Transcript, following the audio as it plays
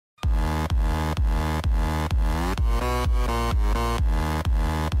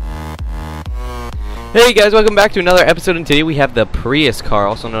Hey guys, welcome back to another episode, and today we have the Prius car,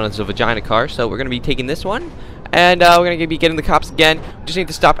 also known as the VAG-MOBILE car. So we're going to be taking this one, and we're going to be getting the cops again. We just need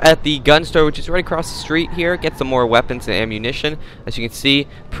to stop at the gun store, which is right across the street here, get some more weapons and ammunition. As you can see,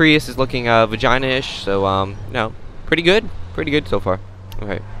 Prius is looking vagina-ish, so no, pretty good so far.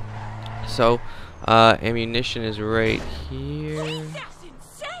 Okay, so ammunition is right here.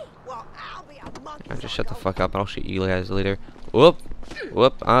 Just shut the fuck up, and I'll shoot you guys later. Whoop,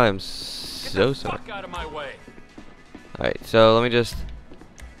 I'm so sorry. Alright, so let me just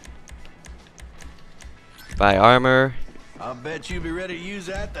buy armor. I'll bet you'll be ready to use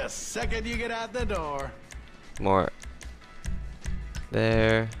that the second you get out the door. More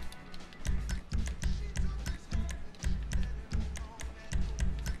there.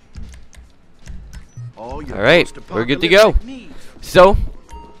 Alright, we're good to go. So,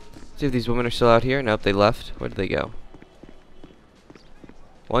 see if these women are still out here. Nope, they left. Where did they go?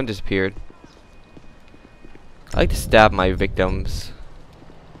 One disappeared. I like to stab my victims.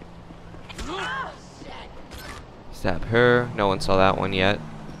 Stab her. No one saw that one yet.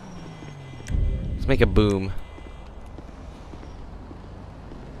 Let's make a boom.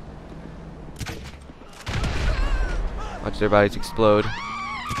 Watch their bodies explode.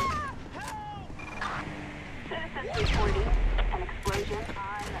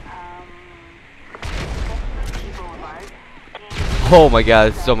 Oh my god,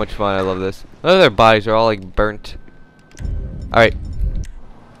 it's so much fun. I love this. Look at their bodies are all like burnt. Alright.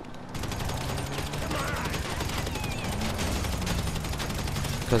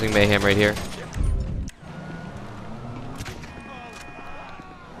 Causing mayhem right here.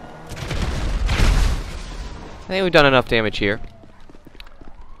 I think we've done enough damage here.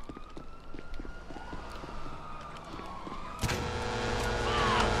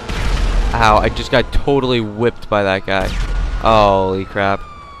 Ow, I just got totally whipped by that guy. Holy crap.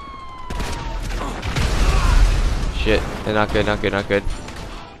 Shit. They're not good, not good, not good.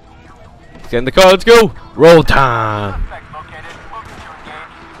 Let's get in the car, let's go! Roll time!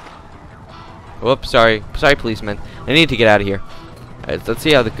 Whoops, sorry. Sorry, policeman. I need to get out of here. Alright, let's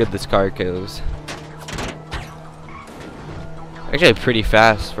see how good this car goes. Actually, pretty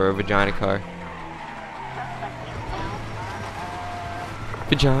fast for a vagina car.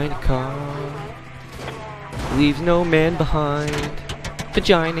 Vagina car leaves no man behind.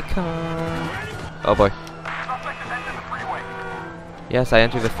 Vagina car. Oh boy. Yes, I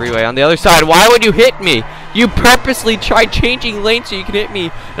entered the freeway on the other side. Why would you hit me? You purposely tried changing lanes so you can hit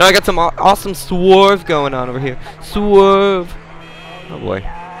me. Now I got some awesome swerve going on over here. Swerve. Oh boy.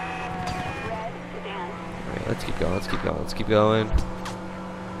 Alright, let's keep going, let's keep going, let's keep going.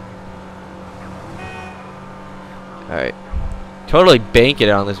 Alright. Totally bank it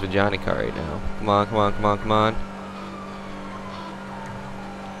on this vagina car right now. Come on, come on, come on, come on.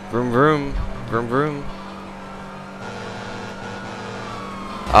 Vroom, vroom. Vroom, vroom.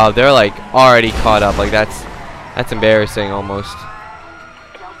 Oh, they're like already caught up. Like that's embarrassing almost.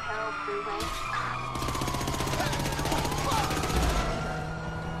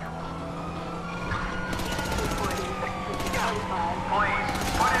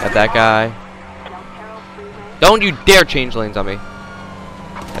 Got that guy. Don't you dare change lanes on me.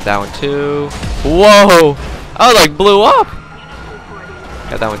 Got that one too. Whoa! I like blew up.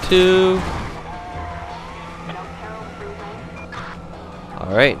 Got that one too.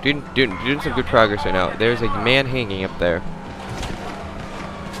 Alright, doing some good progress right now. There's a man hanging up there.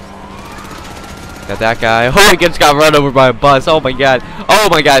 Got that guy. Oh, he just got run over by a bus. Oh my god. Oh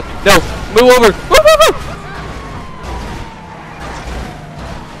my god. No! Move over! Move over!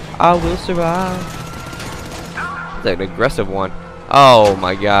 I will survive. That's an aggressive one. Oh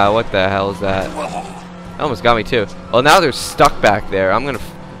my god, what the hell is that? That almost got me too. Well, now they're stuck back there.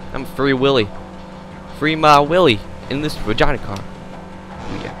 I'm free Willy. Free my Willy in this vagina car.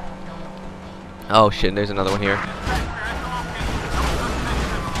 Ooh, yeah. Oh shit, there's another one here.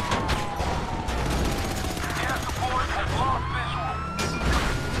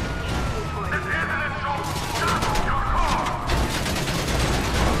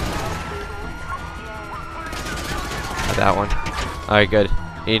 That one. Alright, good.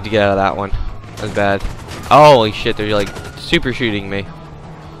 You need to get out of that one. That's bad. Holy shit, they're like super shooting me.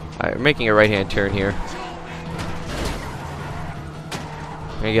 Alright, we're making a right hand turn here.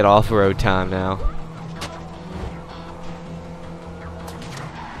 I'm gonna get off-road time now.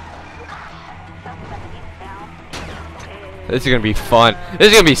 This is gonna be fun. This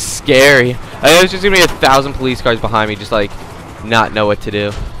is gonna be scary. There's just gonna be 1,000 police cars behind me just like not know what to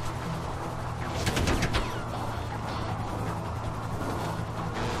do.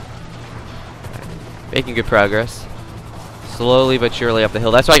 Making good progress. slowly but surely up the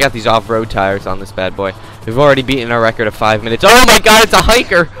hill. That's why I got these off-road tires on this bad boy. We've already beaten our record of 5 minutes. Oh my god, it's a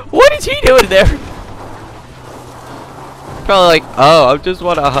hiker! What is he doing there? Probably like, oh, I just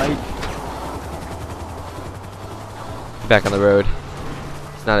want to hike. Back on the road.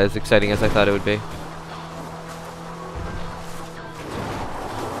 It's not as exciting as I thought it would be.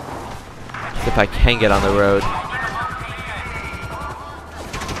 If I can get on the road.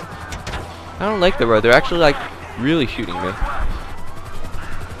 I don't like the road. They're actually like really shooting me.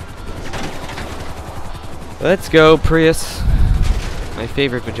 Let's go, Prius. My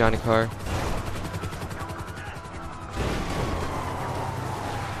favorite VAG-MOBILE car.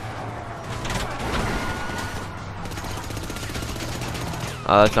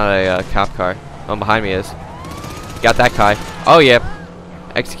 Oh, that's not a cop car. One behind me is. Got that guy. Oh, yeah.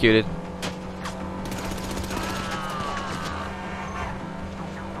 Executed.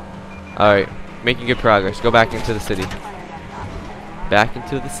 Alright. Making good progress. Go back into the city. Back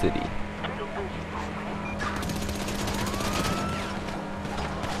into the city.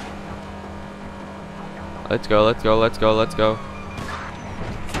 Let's go, let's go, let's go, let's go.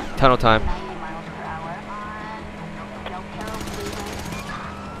 Tunnel time.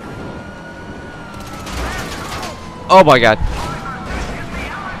 Oh my god.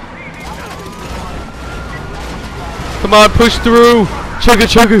 Come on, push through. Chugga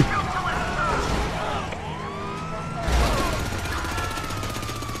chugga.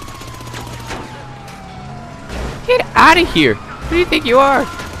 Get out of here. Who do you think you are?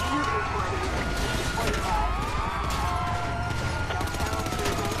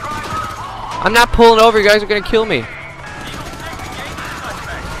 I'm not pulling over. You guys are going to kill me.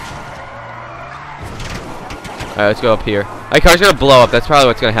 Alright, let's go up here. My car's gonna blow up. That's probably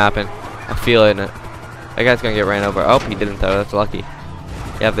what's gonna happen. I feel it in it. That guy's gonna get ran over. Oh, he didn't though. That's lucky.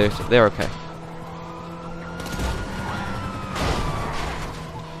 Yeah, they're okay.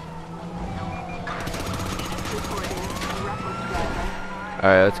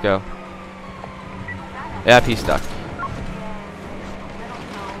 Alright, let's go. Yep, he's stuck.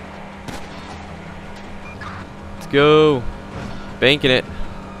 Let's go. Banking it.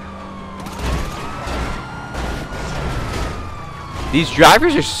 These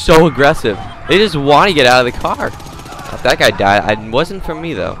drivers are so aggressive. They just want to get out of the car. If that guy died, it wasn't from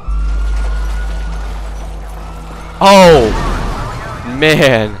me though. Oh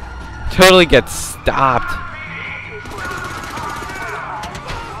man, totally gets stopped.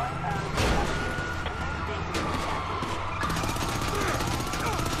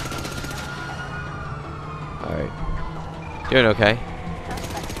 All right, doing okay.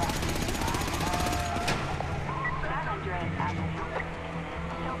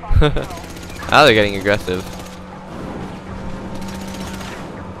 Now they're getting aggressive.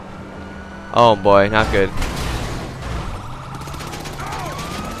 Oh boy, not good.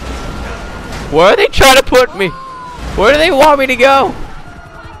 Where are they trying to put me? Where do they want me to go?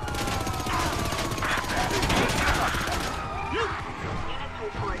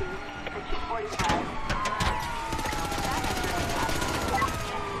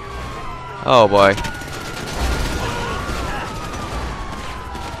 Oh boy.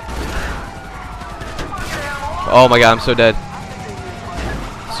 Oh my god, I'm so dead.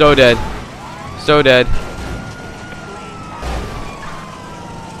 So dead. So dead.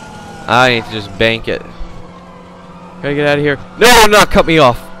 I need to just bank it. Gotta get out of here. No, not cut me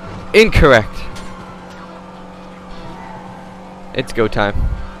off. Incorrect. It's go time.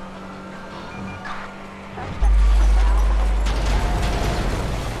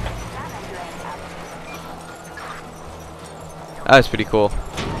 That was pretty cool.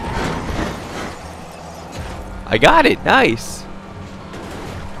 I got it. Nice.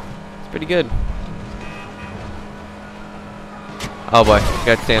 It's pretty good. Oh boy,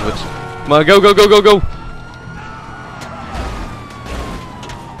 got sandwich. Come on, go, go, go, go, go.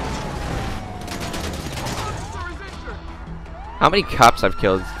 How many cops I've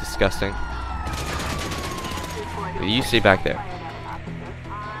killed is disgusting. You see back there.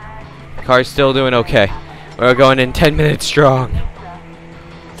 Car's still doing okay. We're going in 10 minutes strong.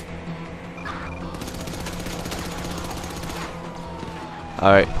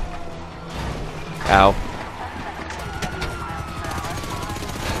 Alright. Ow.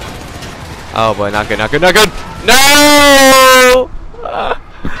 Oh boy, not good, not good, not good! No!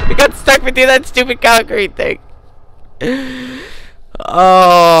 We got stuck between that stupid concrete thing.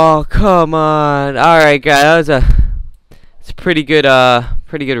 Oh, come on. Alright, guys, that was it's a pretty good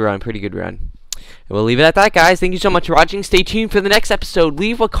run. We'll leave it at that, guys. Thank you so much for watching. Stay tuned for the next episode.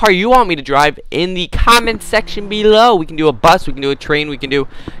 Leave what car you want me to drive in the comments section below. We can do a bus, we can do a train, we can do...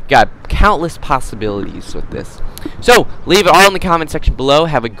 got countless possibilities with this. So leave it all in the comment section below.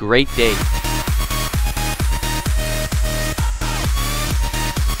 Have a great day.